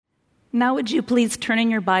Now would you please turn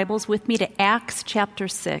in your Bibles with me to Acts chapter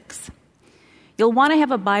 6. You'll want to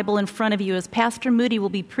have a Bible in front of you as Pastor Moody will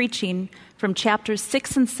be preaching from chapters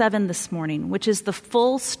 6 and 7 this morning, which is the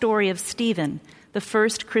full story of Stephen, the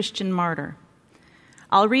first Christian martyr.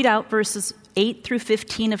 I'll read out verses 8 through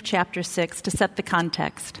 15 of chapter 6 to set the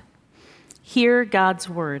context. Hear God's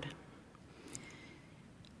word.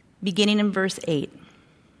 Beginning in verse 8.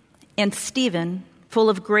 And Stephen, full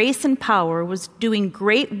of grace and power, was doing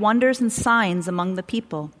great wonders and signs among the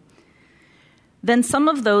people. Then some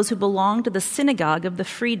of those who belonged to the synagogue of the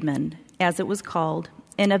freedmen, as it was called,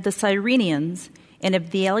 and of the Cyrenians, and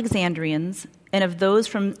of the Alexandrians, and of those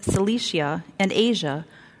from Cilicia and Asia,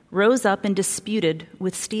 rose up and disputed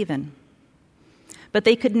with Stephen. But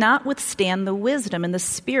they could not withstand the wisdom and the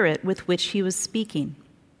spirit with which he was speaking.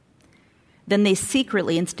 Then they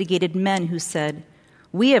secretly instigated men who said,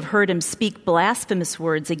 "We have heard him speak blasphemous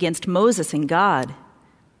words against Moses and God."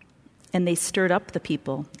 And they stirred up the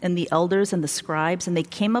people and the elders and the scribes, and they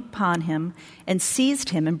came upon him and seized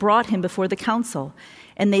him and brought him before the council.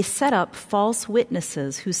 And they set up false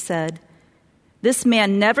witnesses who said, "This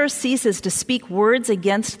man never ceases to speak words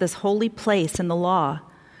against this holy place and the law.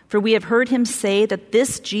 For we have heard him say that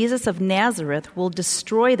this Jesus of Nazareth will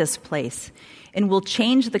destroy this place and will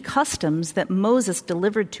change the customs that Moses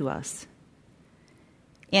delivered to us."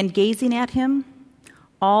 And gazing at him,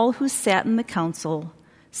 all who sat in the council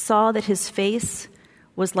saw that his face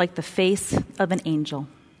was like the face of an angel.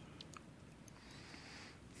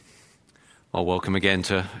 Well, welcome again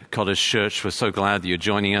to Cottage Church. We're so glad that you're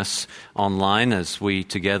joining us online as we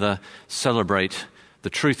together celebrate the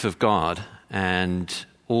truth of God and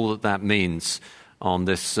all that that means on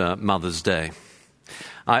this Mother's Day.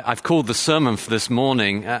 I've called the sermon for this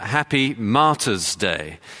morning Happy Martyr's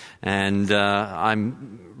Day, and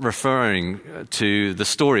I'm referring to the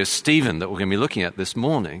story of Stephen that we're going to be looking at this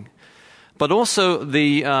morning, but also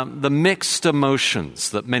the mixed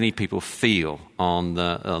emotions that many people feel on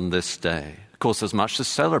this day. Of course, there's much to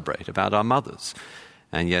celebrate about our mothers,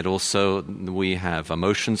 and yet also we have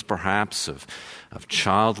emotions perhaps of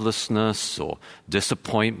childlessness or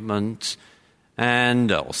disappointment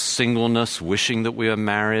or singleness, wishing that we were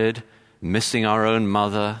married, missing our own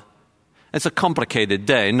mother. It's a complicated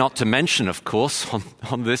day, not to mention, of course,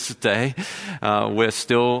 on this day, we're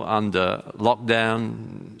still under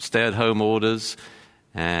lockdown, stay-at-home orders,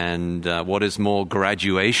 and what is more,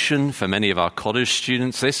 graduation for many of our college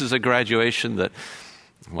students. This is a graduation that,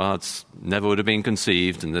 well, it's never would have been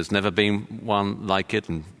conceived, and there's never been one like it,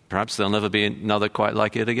 and perhaps there'll never be another quite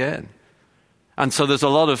like it again. And so there's a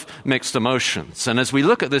lot of mixed emotions. And as we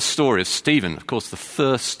look at this story of Stephen, of course, the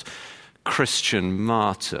first Christian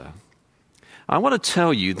martyr, I want to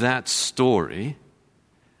tell you that story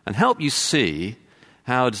and help you see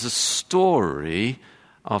how it is a story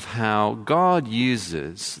of how God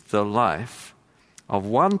uses the life of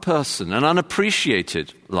one person, an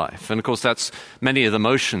unappreciated life. And of course, that's many of the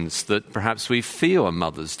emotions that perhaps we feel on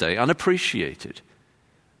Mother's Day, unappreciated,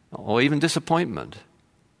 or even disappointment.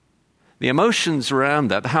 The emotions around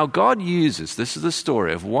that, how God uses, this is the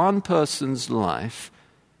story of one person's life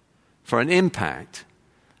for an impact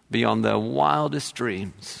beyond their wildest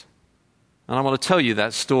dreams. And I want to tell you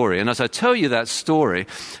that story. And as I tell you that story,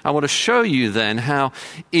 I want to show you then how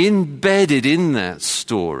embedded in that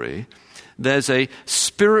story, there's a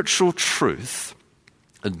spiritual truth,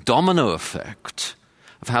 a domino effect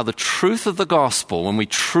of how the truth of the gospel, when we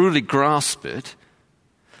truly grasp it,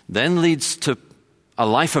 then leads to a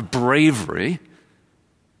life of bravery,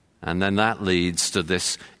 and then that leads to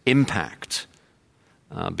this impact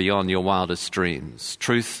beyond your wildest dreams.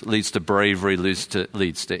 Truth leads to bravery, leads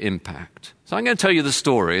to impact. So I'm going to tell you the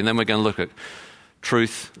story, and then we're going to look at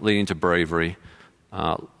truth leading to bravery,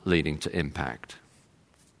 leading to impact.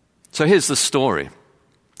 So here's the story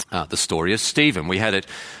of Stephen. We had it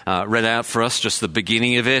read out for us, just the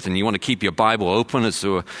beginning of it, and you want to keep your Bible open as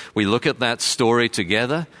we look at that story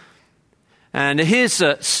together. And here's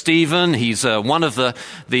Stephen. He's one of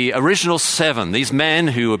the original 7, these men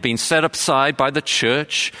who have been set aside by the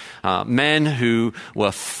church, men who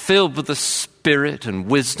were filled with the Spirit and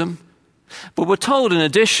wisdom. But we're told in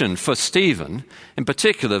addition for Stephen, in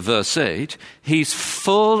particular verse 8, he's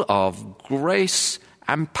full of grace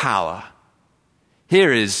and power.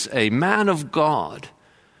 Here is a man of God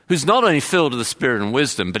who's not only filled with the Spirit and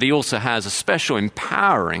wisdom, but he also has a special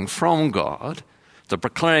empowering from God to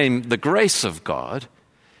proclaim the grace of God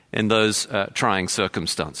in those trying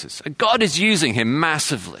circumstances. God is using him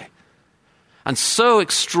massively. And so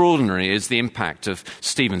extraordinary is the impact of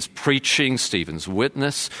Stephen's preaching, Stephen's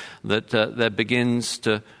witness, that there begins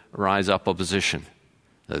to rise up opposition.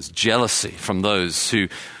 There's jealousy from those who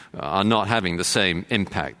are not having the same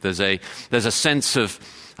impact. There's a sense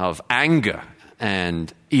of anger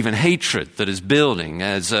and even hatred that is building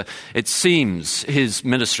as it seems his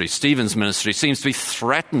ministry, Stephen's ministry, seems to be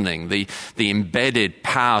threatening the embedded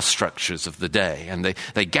power structures of the day. And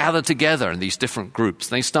they gather together in these different groups.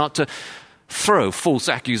 They start to throw false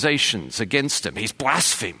accusations against him. He's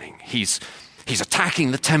blaspheming. He's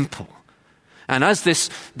attacking the temple. And as this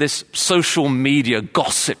social media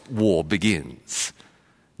gossip war begins,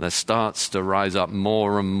 there starts to rise up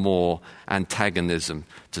more and more antagonism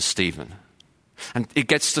to Stephen. And it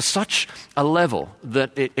gets to such a level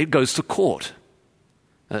that it goes to court.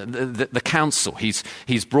 The council,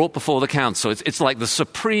 he's brought before the council. It's like the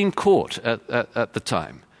Supreme Court at the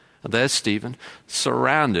time. And there's Stephen,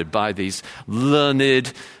 surrounded by these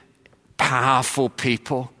learned, powerful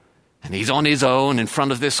people. And he's on his own in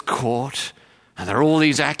front of this court. And there are all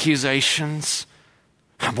these accusations.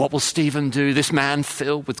 And what will Stephen do? This man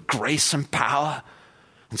filled with grace and power.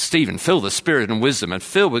 And Stephen, filled with spirit and wisdom and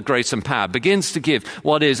filled with grace and power, begins to give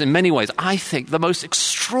what is, in many ways, I think, the most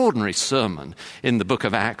extraordinary sermon in the book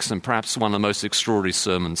of Acts, and perhaps one of the most extraordinary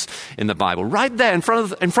sermons in the Bible. Right there in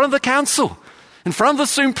front of the council, in front of the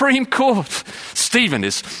Supreme Court, Stephen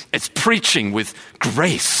is preaching with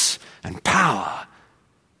grace and power.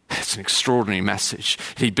 It's an extraordinary message.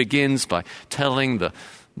 He begins by telling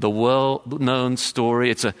the well-known story.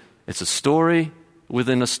 It's a story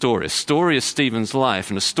within a story of Stephen's life,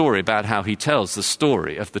 and a story about how he tells the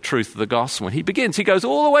story of the truth of the gospel. And he goes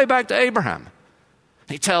all the way back to Abraham.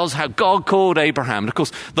 He tells how God called Abraham. And of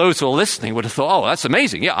course, those who are listening would have thought, oh, that's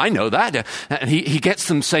amazing. Yeah, I know that. And he gets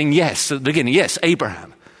them saying yes at the beginning. Yes,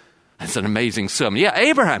 Abraham. That's an amazing sermon. Yeah,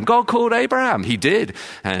 Abraham. God called Abraham. He did.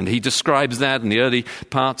 And he describes that in the early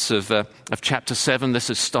parts of chapter 7, this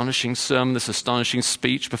astonishing sermon, this astonishing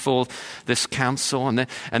speech before this council. And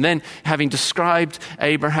then having described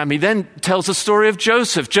Abraham, he then tells the story of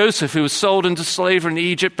Joseph. Joseph, who was sold into slavery in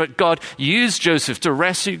Egypt, but God used Joseph to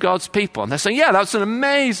rescue God's people. And they're saying, yeah, that's an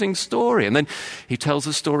amazing story. And then he tells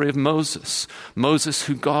the story of Moses. Moses,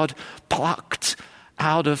 who God plucked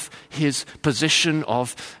out of his position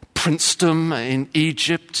of princedom in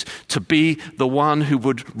Egypt to be the one who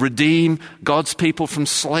would redeem God's people from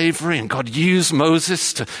slavery. And God used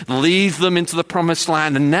Moses to lead them into the promised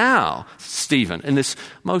land. And now, Stephen, in this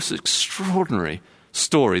most extraordinary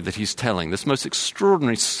story that he's telling, this most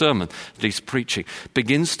extraordinary sermon that he's preaching,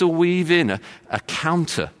 begins to weave in a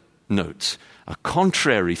counter note, a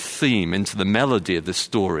contrary theme into the melody of this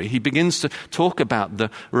story. He begins to talk about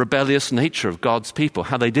the rebellious nature of God's people,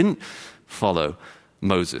 how they didn't follow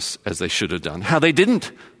Moses as they should have done, how they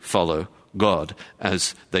didn't follow God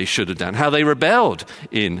as they should have done, how they rebelled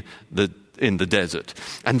in the desert.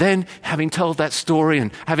 And then, having told that story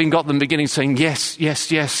and having got them beginning saying yes,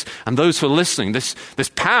 yes, yes, and those who are listening, this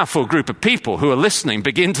powerful group of people who are listening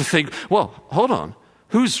begin to think, well, hold on,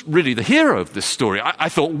 who's really the hero of this story? I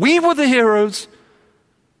thought we were the heroes.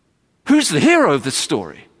 Who's the hero of this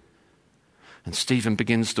story? And Stephen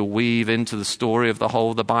begins to weave into the story of the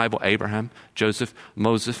whole of the Bible, Abraham, Joseph,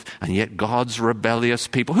 Moses, and yet God's rebellious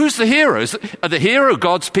people. Who's the hero? Are the hero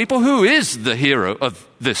God's people? Who is the hero of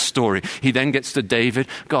this story? He then gets to David,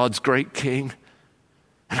 God's great king.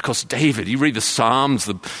 And of course, David, you read the Psalms,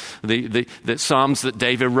 the Psalms that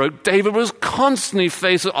David wrote. David was constantly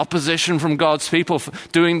faced with opposition from God's people for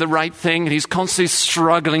doing the right thing. And he's constantly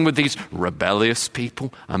struggling with these rebellious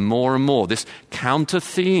people and more, this counter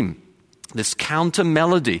theme. This counter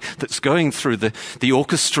melody that's going through the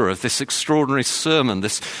orchestra of this extraordinary sermon,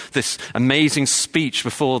 this amazing speech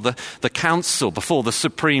before the council, before the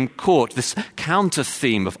Supreme Court, this counter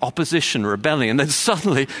theme of opposition, rebellion. And then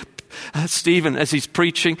suddenly, Stephen, as he's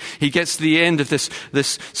preaching, he gets to the end of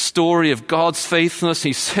this story of God's faithfulness.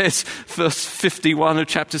 He says, verse 51 of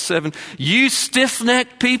chapter 7, you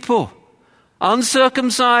stiff-necked people,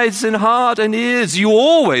 uncircumcised in heart and ears, you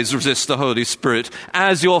always resist the Holy Spirit.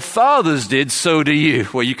 As your fathers did, so do you.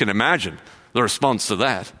 Well, you can imagine the response to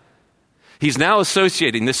that. He's now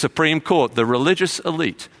associating the Supreme Court, the religious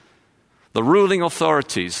elite, the ruling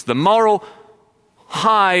authorities, the moral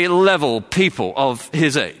high-level people of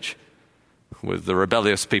his age, with the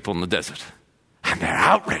rebellious people in the desert. And they're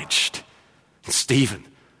outraged. And Stephen,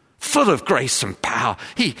 full of grace and power,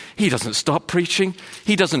 he doesn't stop preaching.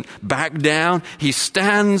 He doesn't back down. He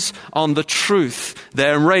stands on the truth.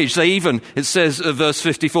 They're enraged. They even, it says, verse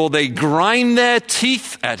 54, they grind their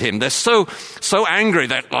teeth at him. They're so angry.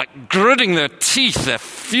 They're like gritting their teeth. They're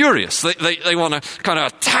furious. They want to kind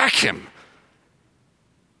of attack him.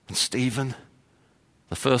 And Stephen,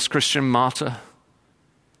 the first Christian martyr,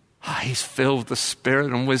 he's filled with the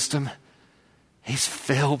Spirit and wisdom. He's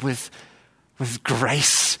filled with with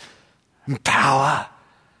grace and power.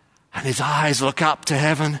 And his eyes look up to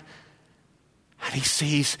heaven and he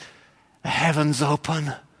sees the heavens open.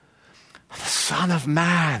 The Son of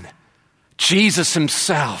Man, Jesus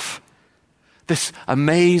himself, this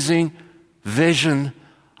amazing vision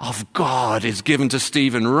of God is given to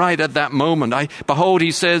Stephen right at that moment. Behold,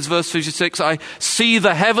 he says, verse 56, I see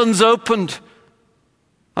the heavens opened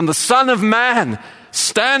and the Son of Man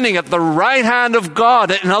standing at the right hand of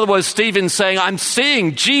God. In other words, Stephen's saying, I'm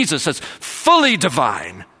seeing Jesus as fully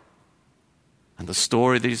divine. And the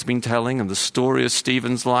story that he's been telling and the story of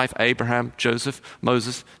Stephen's life, Abraham, Joseph,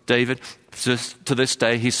 Moses, David, just to this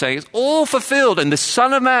day, he's saying it's all fulfilled in this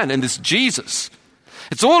Son of Man, in this Jesus.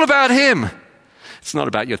 It's all about him. It's not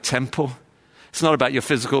about your temple. It's not about your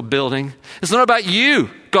physical building. It's not about you,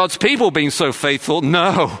 God's people, being so faithful.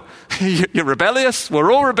 No, you're rebellious.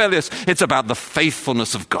 We're all rebellious. It's about the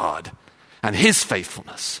faithfulness of God and his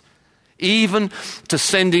faithfulness. Even to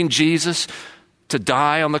sending Jesus to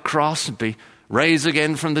die on the cross and be raised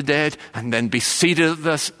again from the dead and then be seated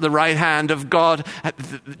at the right hand of God.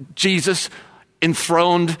 Jesus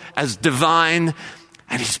enthroned as divine,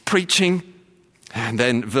 and he's preaching. And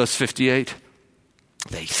then verse 58,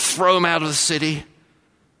 they throw him out of the city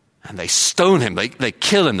and they stone him. They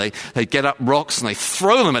kill him. They get up rocks and they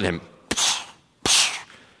throw them at him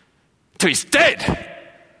till he's dead.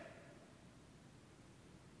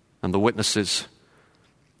 And the witnesses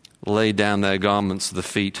lay down their garments at the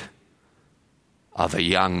feet of a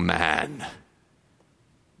young man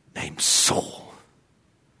named Saul.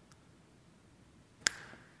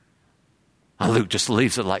 And Luke just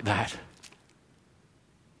leaves it like that.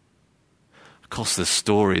 Of course, this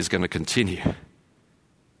story is going to continue.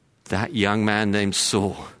 That young man named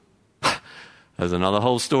Saul. There's another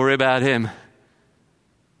whole story about him.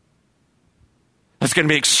 There's going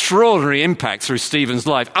to be extraordinary impact through Stephen's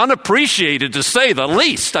life, unappreciated to say the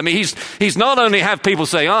least. I mean, he's not only have people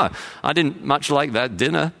say, I didn't much like that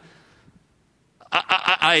dinner.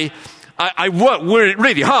 I worked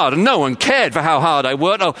really hard and no one cared for how hard I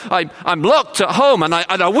worked. Oh, I'm locked at home and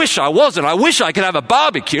I wish I wasn't. I wish I could have a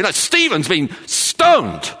barbecue. Now, Stephen's been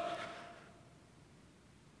stoned.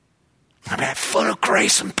 I mean, full of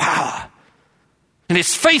grace and power. And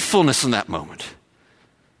his faithfulness in that moment.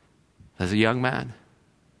 There's a young man,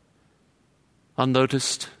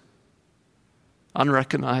 unnoticed,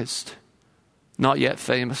 unrecognized, not yet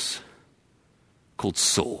famous, called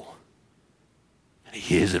Saul. And he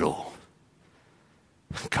hears it all.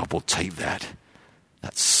 God will take that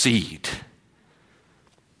seed,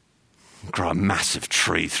 and grow a massive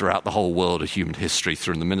tree throughout the whole world of human history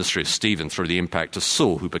through the ministry of Stephen, through the impact of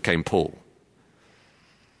Saul, who became Paul.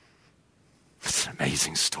 It's an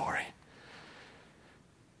amazing story.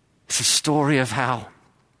 It's a story of how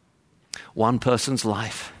one person's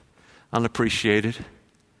life, unappreciated,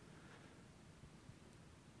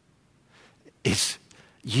 is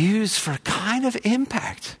used for a kind of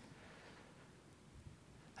impact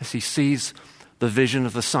as he sees the vision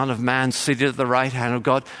of the Son of Man seated at the right hand of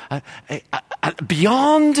God,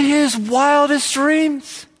 beyond his wildest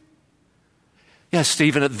dreams. Yes,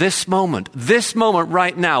 Stephen, at this moment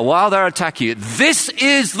right now, while they're attacking you, this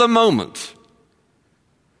is the moment.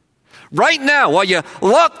 Right now, while you're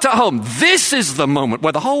locked at home, this is the moment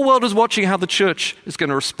where the whole world is watching how the church is going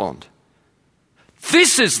to respond.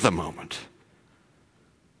 This is the moment.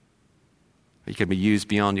 You can be used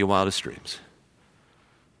beyond your wildest dreams.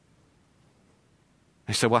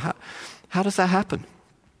 You say, well, how does that happen?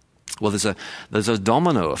 Well, there's a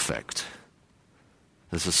domino effect.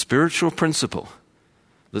 There's a spiritual principle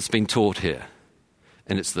that's been taught here.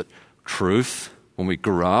 And it's that truth, when we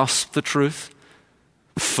grasp the truth,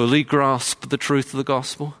 fully grasp the truth of the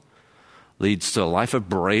gospel, leads to a life of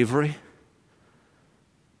bravery,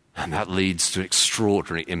 and that leads to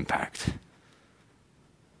extraordinary impact.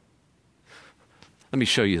 Let me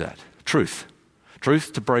show you that. Truth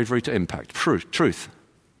to bravery to impact. Truth.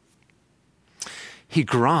 He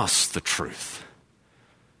grasped the truth.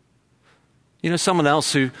 You know, someone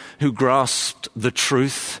else who grasped the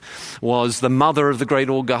truth was the mother of the great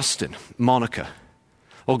Augustine, Monica.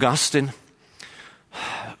 Augustine,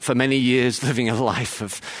 for many years living a life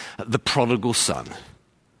of the prodigal son,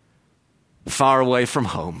 far away from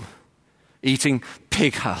home, eating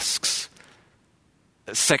pig husks,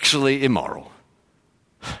 sexually immoral.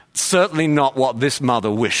 Certainly not what this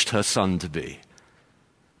mother wished her son to be.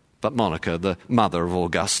 But Monica, the mother of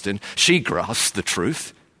Augustine, she grasped the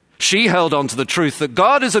truth. She held on to the truth that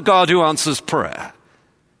God is a God who answers prayer.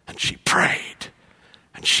 And she prayed,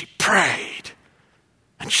 and she prayed,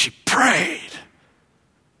 and she prayed.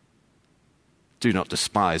 Do not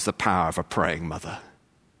despise the power of a praying mother.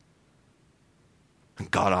 And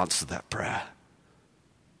God answered that prayer.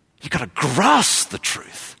 You've got to grasp the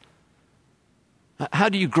truth. How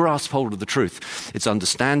do you grasp hold of the truth? It's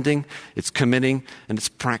understanding, it's committing, and it's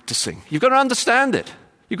practicing. You've got to understand it.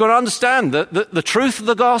 You've got to understand the truth of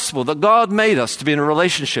the gospel, that God made us to be in a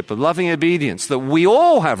relationship of loving obedience, that we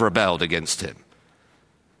all have rebelled against him.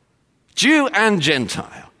 Jew and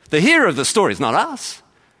Gentile. The hero of the story is not us.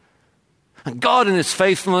 And God in his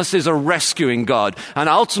faithfulness is a rescuing God. And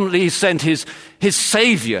ultimately he sent his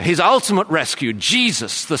Savior, his ultimate rescue,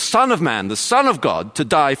 Jesus, the Son of Man, the Son of God, to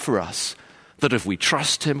die for us. That if we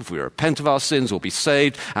trust him, if we repent of our sins, we'll be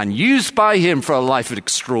saved and used by him for a life of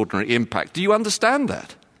extraordinary impact. Do you understand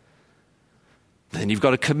that? Then you've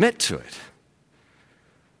got to commit to it.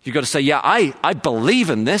 You've got to say, yeah, I believe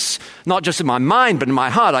in this, not just in my mind, but in my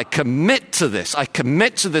heart. I commit to this. I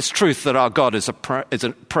commit to this truth that our God is a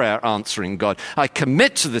prayer answering God. I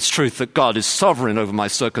commit to this truth that God is sovereign over my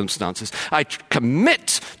circumstances. I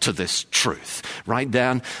commit to this truth. Write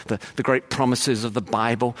down the great promises of the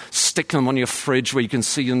Bible. Stick them on your fridge where you can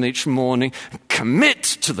see them each morning. Commit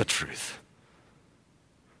to the truth.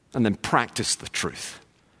 And then practice the truth.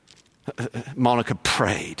 Monica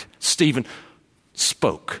prayed. Stephen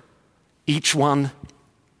spoke, each one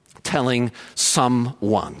telling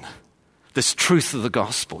someone this truth of the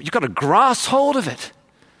gospel. You've got to grasp hold of it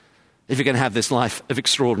if you're going to have this life of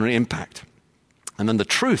extraordinary impact. And then the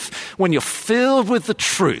truth, when you're filled with the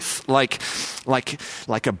truth, like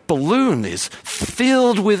a balloon is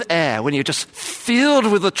filled with air, when you're just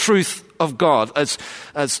filled with the truth of God, as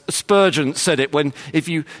Spurgeon said it, if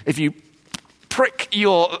you prick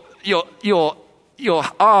your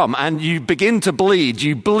arm and you begin to bleed,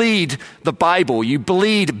 you bleed the Bible, you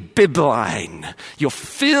bleed Bibline, you're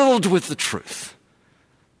filled with the truth,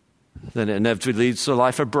 then it inevitably leads to a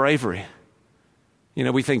life of bravery. You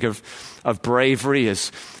know, we think of bravery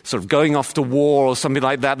as sort of going off to war or something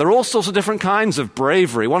like that. There are all sorts of different kinds of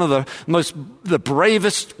bravery. One of the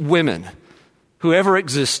bravest women who ever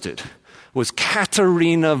existed was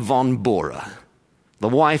Katharina von Bora, the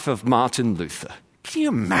wife of Martin Luther. Can you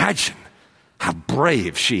imagine how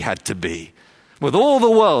brave she had to be with all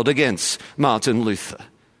the world against Martin Luther,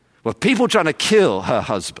 with people trying to kill her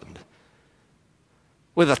husband,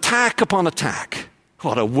 with attack upon attack?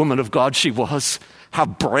 What a woman of God she was. How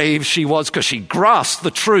brave she was, because she grasped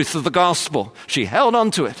the truth of the gospel. She held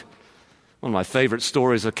on to it. One of my favorite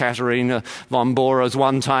stories of Katharina von Bora is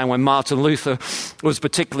one time when Martin Luther was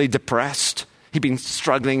particularly depressed. He'd been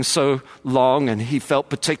struggling so long and he felt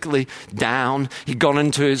particularly down. He'd gone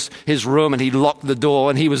into his room and he locked the door,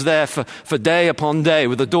 and he was there for day upon day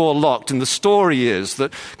with the door locked. And the story is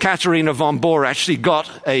that Katharina von Bora actually got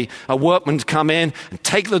a workman to come in and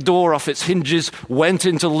take the door off its hinges, went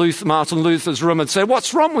into Martin Luther's room and said,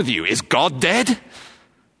 "What's wrong with you? Is God dead?"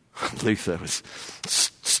 Luther was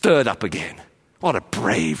stirred up again. What a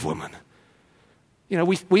brave woman. You know,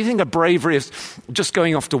 we think of bravery as just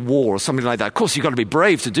going off to war or something like that. Of course, you've got to be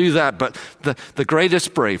brave to do that, but the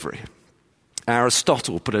greatest bravery,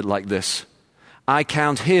 Aristotle put it like this: I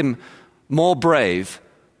count him more brave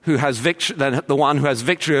who has victory than the one who has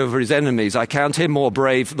victory over his enemies. I count him more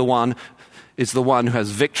brave the one who has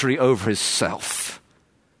victory over himself.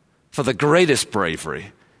 For the greatest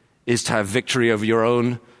bravery is to have victory over your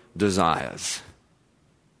own desires,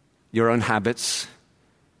 your own habits,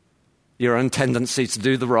 your own tendency to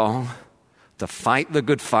do the wrong, to fight the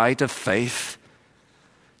good fight of faith,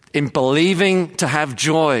 in believing to have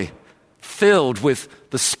joy, filled with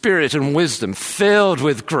the Spirit and wisdom, filled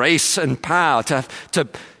with grace and power, to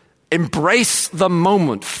embrace the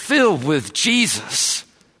moment, filled with Jesus.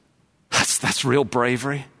 That's real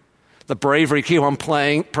bravery. The bravery to keep on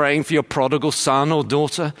praying for your prodigal son or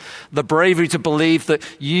daughter. The bravery to believe that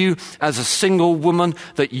you, as a single woman,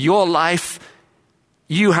 that your life,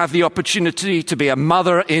 you have the opportunity to be a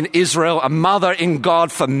mother in Israel, a mother in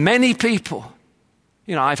God for many people.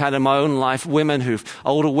 You know, I've had in my own life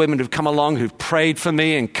older women who've come along, who've prayed for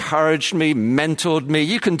me, encouraged me, mentored me.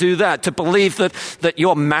 You can do that, to believe that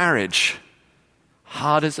your marriage,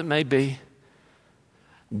 hard as it may be,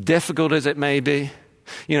 difficult as it may be.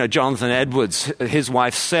 You know, Jonathan Edwards, his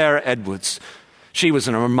wife Sarah Edwards, she was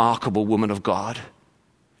a remarkable woman of God.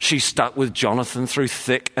 She stuck with Jonathan through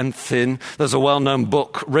thick and thin. There's a well-known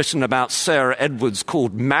book written about Sarah Edwards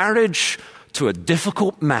called Marriage to a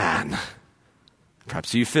Difficult Man.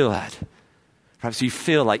 Perhaps you feel that. Perhaps you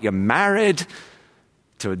feel like you're married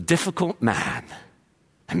to a difficult man.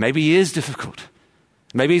 And maybe he is difficult.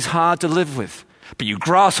 Maybe he's hard to live with. But you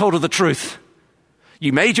grasp hold of the truth.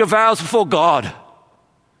 You made your vows before God.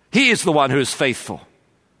 He is the one who is faithful.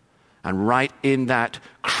 And right in that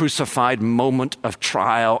crucified moment of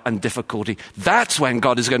trial and difficulty, that's when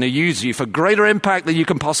God is going to use you for greater impact than you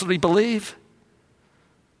can possibly believe.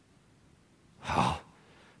 Oh,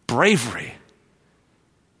 bravery.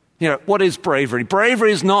 You know, what is bravery?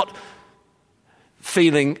 Bravery is not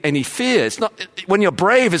feeling any fear. It's not, when you're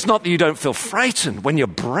brave, it's not that you don't feel frightened. When you're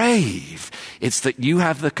brave, it's that you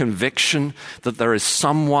have the conviction that there is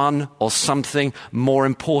someone or something more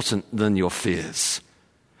important than your fears.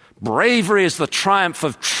 Bravery is the triumph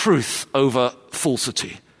of truth over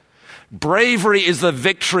falsity. Bravery is the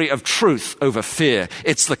victory of truth over fear.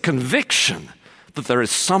 It's the conviction that there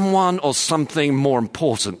is someone or something more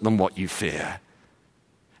important than what you fear.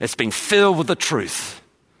 It's being filled with the truth.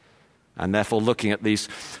 And therefore looking at these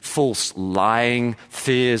false, lying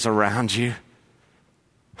fears around you.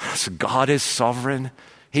 So God is sovereign.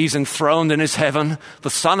 He's enthroned in his heaven. The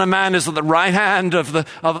Son of Man is at the right hand of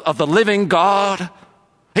the living God.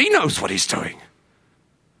 He knows what he's doing.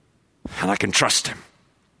 And I can trust him.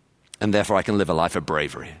 And therefore I can live a life of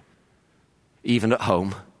bravery. Even at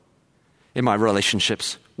home, in my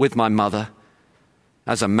relationships with my mother,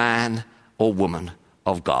 as a man or woman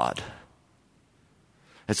of God.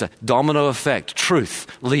 It's a domino effect, truth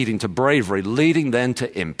leading to bravery, leading then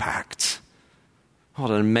to impact. What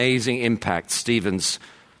an amazing impact Stephen's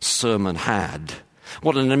sermon had.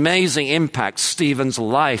 What an amazing impact Stephen's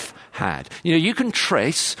life had. You know, you can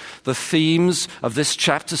trace the themes of this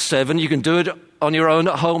chapter 7. You can do it on your own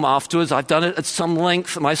at home afterwards. I've done it at some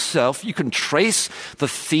length myself. You can trace the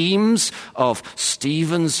themes of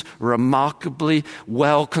Stephen's remarkably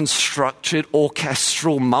well-constructed,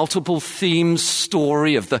 orchestral, multiple themes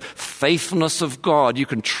story of the faithfulness of God. You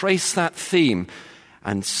can trace that theme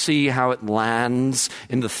and see how it lands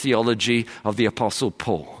in the theology of the Apostle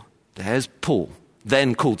Paul. There's Paul,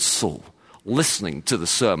 then called Saul, listening to the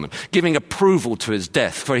sermon, giving approval to his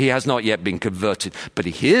death, for he has not yet been converted. But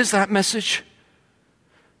he hears that message.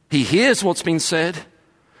 He hears what's been said.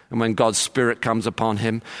 And when God's Spirit comes upon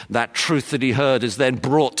him, that truth that he heard is then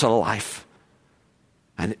brought to life.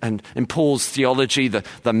 And in Paul's theology,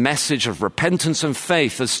 the message of repentance and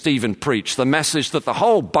faith, as Stephen preached, the message that the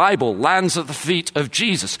whole Bible lands at the feet of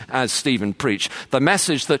Jesus, as Stephen preached, the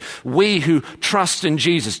message that we who trust in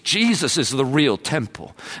Jesus, Jesus is the real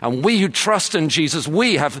temple, and we who trust in Jesus,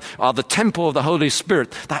 are the temple of the Holy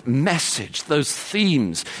Spirit. That message, those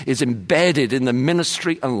themes, is embedded in the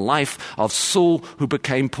ministry and life of Saul, who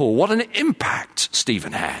became Paul. What an impact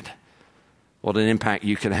Stephen had. What an impact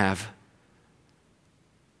you can have.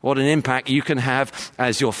 What an impact you can have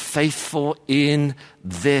as you're faithful in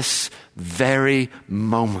this very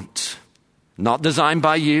moment. Not designed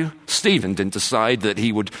by you. Stephen didn't decide that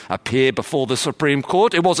he would appear before the Supreme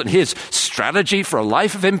Court. It wasn't his strategy for a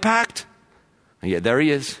life of impact. And yet there he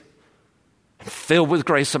is, filled with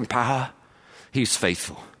grace and power. He's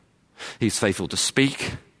faithful. He's faithful to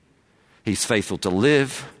speak. He's faithful to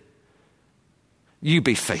live. You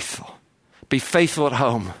be faithful. Be faithful at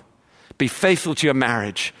home. Be faithful to your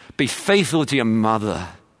marriage. Be faithful to your mother.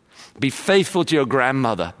 Be faithful to your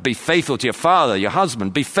grandmother. Be faithful to your father, your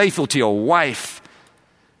husband. Be faithful to your wife.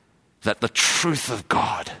 That the truth of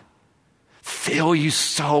God fill you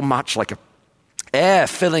so much like air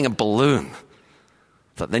filling a balloon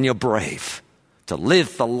that then you're brave to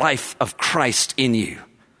live the life of Christ in you.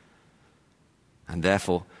 And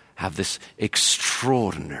therefore have this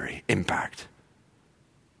extraordinary impact.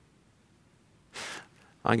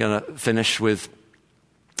 I'm going to finish with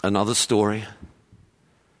another story.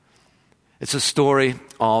 It's a story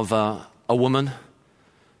of a woman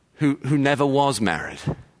who never was married.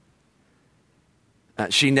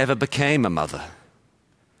 She never became a mother.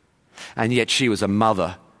 And yet she was a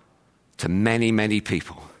mother to many, many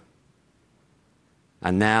people.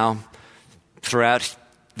 And now, throughout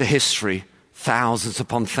the history, thousands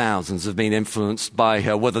upon thousands have been influenced by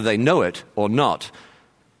her, whether they know it or not.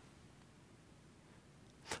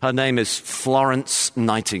 Her name is Florence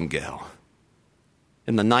Nightingale.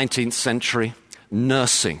 In the 19th century,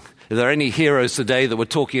 nursing. Are there any heroes today that we're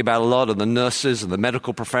talking about a lot of the nurses and the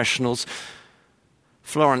medical professionals?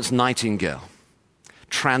 Florence Nightingale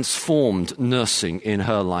transformed nursing in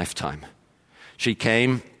her lifetime. She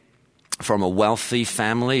came from a wealthy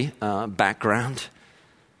family background.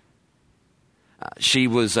 She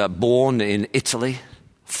was born in Italy,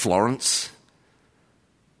 Florence.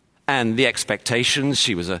 And the expectations,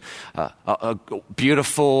 she was a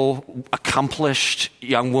beautiful, accomplished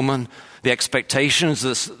young woman. The expectations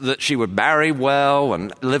that she would marry well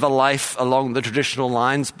and live a life along the traditional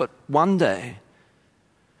lines. But one day,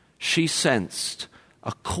 she sensed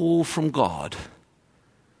a call from God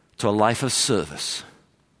to a life of service.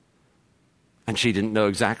 And she didn't know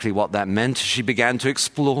exactly what that meant. She began to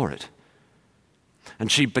explore it. And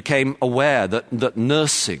she became aware that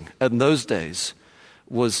nursing in those days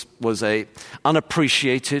was a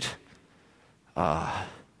unappreciated,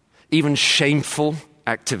 even shameful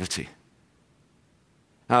activity.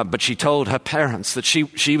 But she told her parents that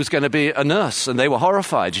she was going to be a nurse, and they were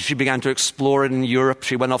horrified. She began to explore it in Europe.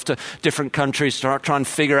 She went off to different countries to try and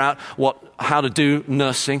figure out how to do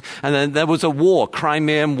nursing. And then there was a war,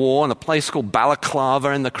 Crimean War, in a place called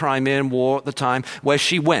Balaclava in the Crimean War at the time, where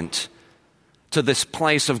she went to this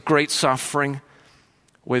place of great suffering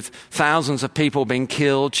with thousands of people being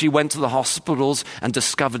killed. She went to the hospitals and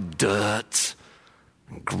discovered dirt,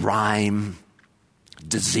 grime,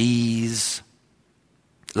 disease,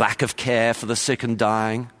 lack of care for the sick and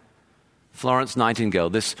dying. Florence Nightingale,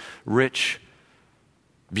 this rich,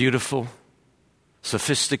 beautiful,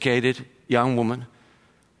 sophisticated young woman,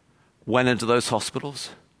 went into those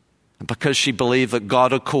hospitals. And because she believed that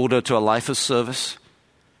God had called her to a life of service,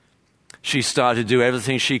 she started to do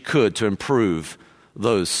everything she could to improve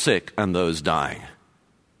those sick and those dying.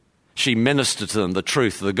 She ministered to them the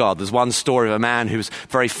truth of the God. There's one story of a man who was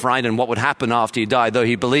very frightened what would happen after he died, though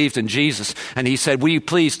he believed in Jesus. And he said, "Will you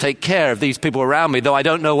please take care of these people around me, though I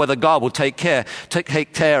don't know whether God will take care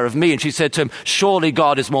of me." And she said to him, "Surely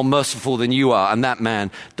God is more merciful than you are." And that man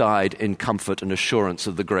died in comfort and assurance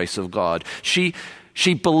of the grace of God. She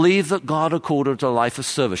believed that God had called her to a life of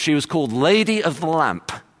service. She was called Lady of the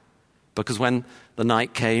Lamp, because when the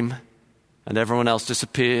night came and everyone else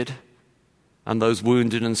disappeared, and those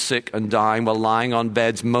wounded and sick and dying were lying on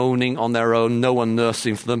beds, moaning on their own, no one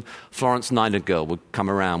nursing for them, Florence Nightingale would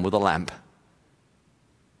come around with a lamp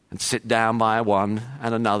and sit down by one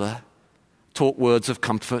and another, talk words of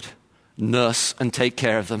comfort, nurse and take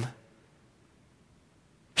care of them.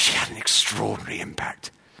 She had an extraordinary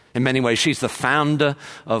impact. In many ways, she's the founder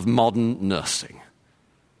of modern nursing.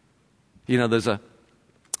 You know, there's a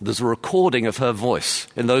recording of her voice.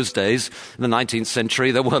 In those days, in the 19th century,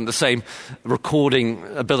 there weren't the same recording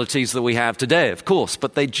abilities that we have today, of course,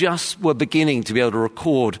 but they just were beginning to be able to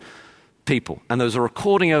record people. And there's a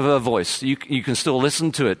recording of her voice. You can still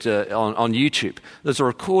listen to it on YouTube. There's a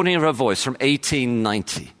recording of her voice from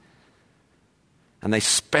 1890. And they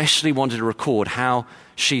specially wanted to record how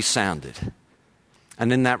she sounded.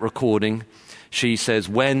 And in that recording, she says,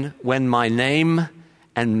 when my name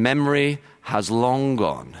and memory has long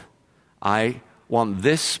gone, I want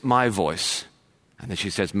this, my voice. And then she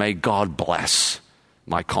says, may God bless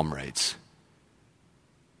my comrades.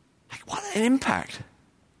 Like, what an impact.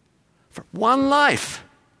 For one life,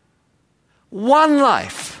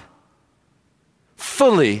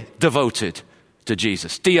 fully devoted to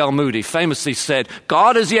Jesus. D.L. Moody famously said, the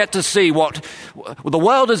world is yet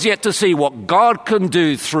to see what God can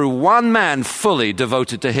do through one man fully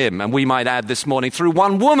devoted to him. And we might add this morning, through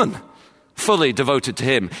one woman fully devoted to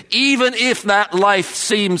him, even if that life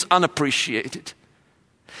seems unappreciated.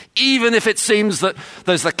 Even if it seems that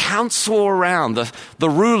there's the council around, the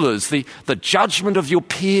rulers, the judgment of your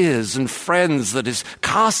peers and friends that is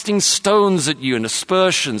casting stones at you and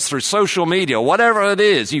aspersions through social media, whatever it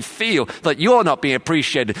is, you feel that you're not being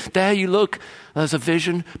appreciated. There you look, there's a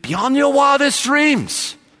vision beyond your wildest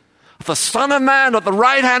dreams of the Son of Man at the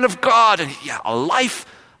right hand of God, and a life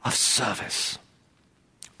of service.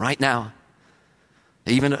 Right now,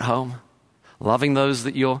 even at home, loving those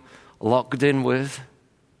that you're locked in with,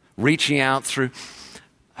 reaching out through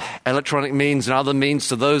electronic means and other means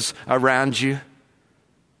to those around you,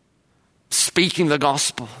 speaking the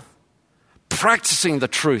gospel, practicing the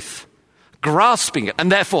truth, grasping it,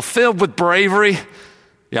 and therefore filled with bravery.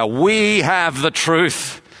 We have the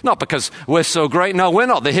truth. Not because we're so great. No, we're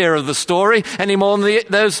not the hero of the story any more than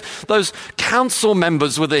those council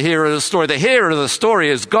members were the hero of the story. The hero of the story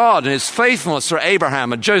is God and his faithfulness through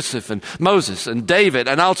Abraham and Joseph and Moses and David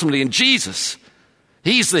and ultimately in Jesus.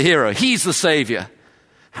 He's the hero. He's the savior.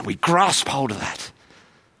 And we grasp hold of that.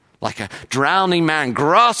 Like a drowning man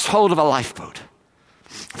grasps hold of a lifeboat.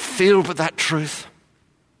 Filled with that truth.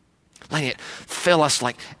 Letting it fill us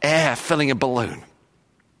like air filling a balloon.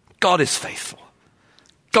 God is faithful.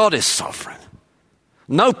 God is sovereign.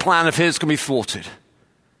 No plan of his can be thwarted.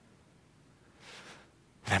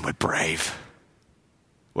 And we're brave.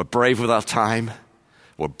 We're brave with our time.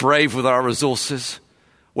 We're brave with our resources.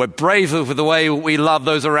 We're brave with the way we love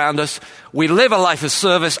those around us. We live a life of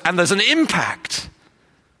service, and there's an impact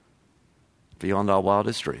beyond our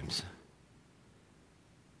wildest dreams.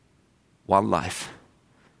 One life.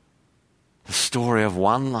 The story of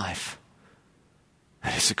one life.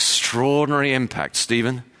 And its extraordinary impact.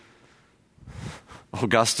 Stephen,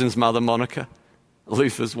 Augustine's mother, Monica,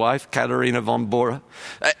 Luther's wife, Katharina von Bora,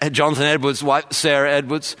 Jonathan Edwards' wife, Sarah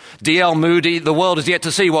Edwards, D.L. Moody. The world is yet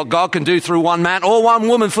to see what God can do through one man or one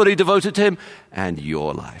woman fully devoted to him, and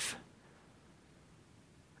your life.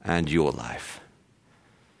 And your life.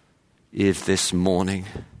 If this morning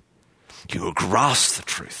you will grasp the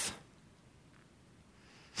truth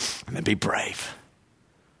and then be brave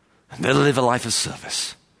and then live a life of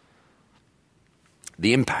service,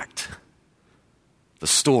 the impact, the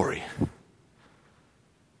story,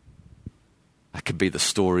 that could be the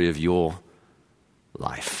story of your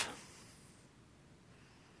life.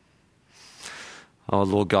 Oh,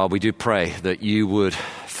 Lord God, we do pray that you would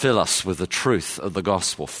fill us with the truth of the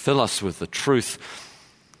gospel. Fill us with the truth,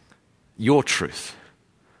 your truth.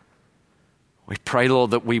 We pray,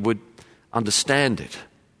 Lord, that we would understand it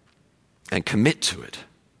and commit to it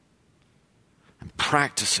and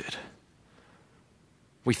practice it.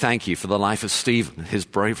 We thank you for the life of Stephen and his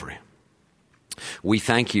bravery. We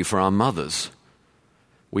thank you for our mothers.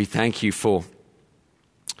 We thank you for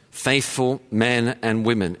faithful men and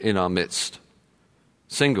women in our midst,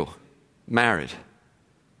 single, married.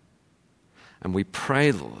 And we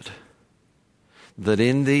pray, Lord, that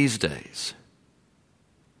in these days,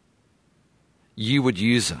 you would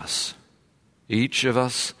use us, each of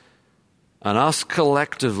us, and us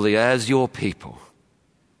collectively as your people,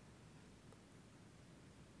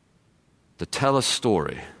 to tell a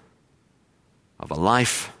story of a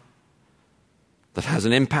life that has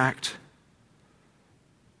an impact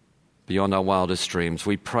beyond our wildest dreams.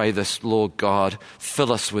 We pray this, Lord God,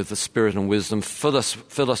 fill us with the Spirit and wisdom, fill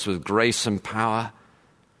us with grace and power,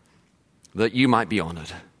 that you might be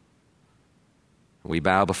honored. We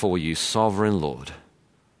bow before you, sovereign Lord,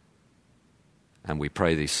 and we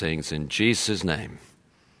pray these things in Jesus' name.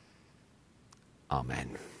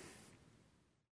 Amen.